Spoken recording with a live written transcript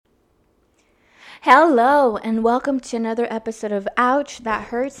Hello, and welcome to another episode of Ouch, That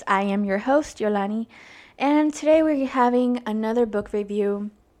Hurts. I am your host, Yolani, and today we're having another book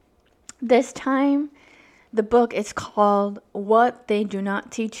review. This time, the book is called What They Do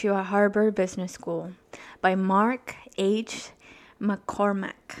Not Teach You at Harvard Business School by Mark H.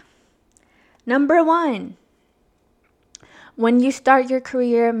 McCormack. Number 1. When you start your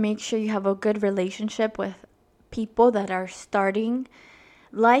career, make sure you have a good relationship with people that are starting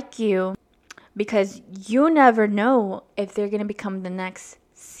like you, because you never know if they're going to become the next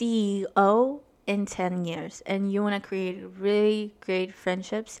CEO in 10 years. And you want to create really great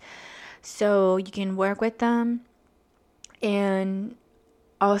friendships so you can work with them and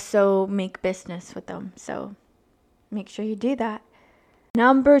also make business with them. So make sure you do that.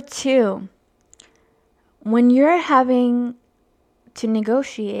 Number 2, when you're having to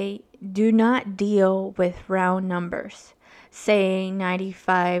negotiate, do not deal with round numbers. Say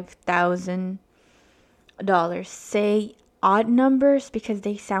 $95,000. Say odd numbers because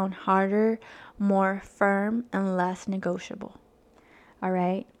they sound harder, more firm, and less negotiable. All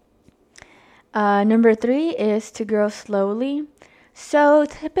right. Number 3 is to grow slowly. So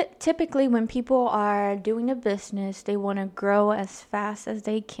typically when people are doing a business, they want to grow as fast as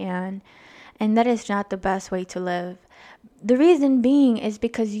they can. And that is not the best way to live. The reason being is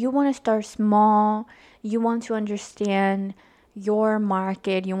because you want to start small. You want to understand your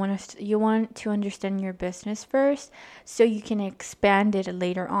market. You want to understand your business first so you can expand it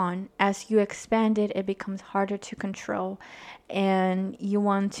later on. As you expand it, it becomes harder to control. And you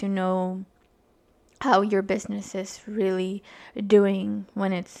want to know how your business is really doing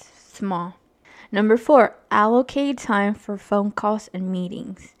when it's small. Number 4, allocate time for phone calls and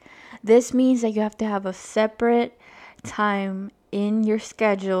meetings. This means that you have to have a separate time in your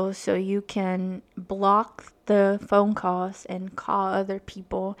schedule so you can block the phone calls and call other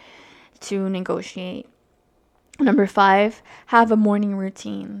people to negotiate. Number 5, have a morning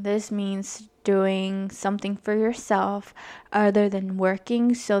routine. This means doing something for yourself other than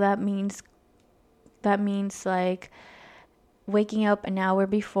working. So that means like waking up an hour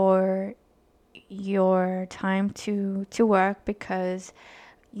before your time to work, because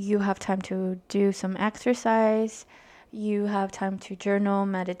you have time to do some exercise, you have time to journal,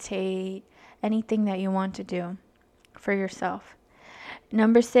 meditate, anything that you want to do for yourself.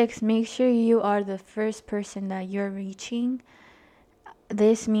 Number 6, make sure you are the first person that you're reaching.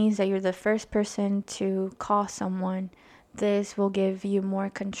 This means that you're the first person to call someone. This will give you more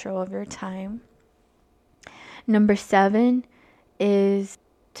control of your time. Number 7 is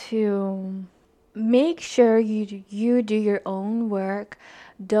to make sure you do your own work.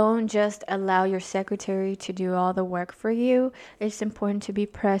 Don't just allow your secretary to do all the work for you. It's important to be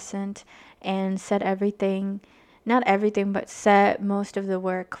present and set not everything, but set most of the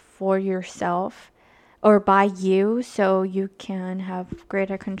work for yourself or by you so you can have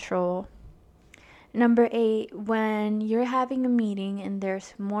greater control. Number 8, when you're having a meeting and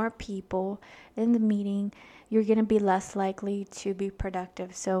there's more people in the meeting, you're going to be less likely to be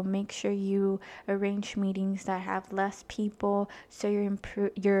productive. So make sure you arrange meetings that have less people so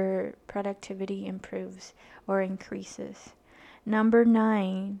your productivity improves or increases. Number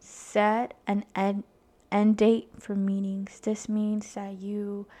 9, set an end date for meetings. This means that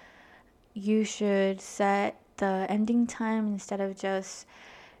you should set the ending time instead of just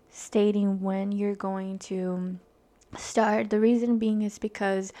stating when you're going to start. The reason being is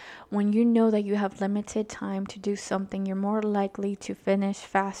because when you know that you have limited time to do something, you're more likely to finish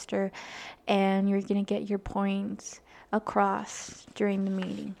faster and you're going to get your points across during the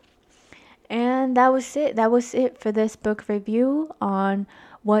meeting. And that was it for this book review on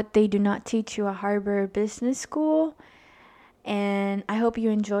What They Do Not Teach You at Harvard Business School. And I hope you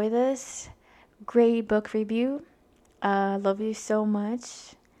enjoy this great book review. Love you so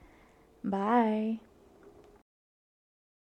much. Bye.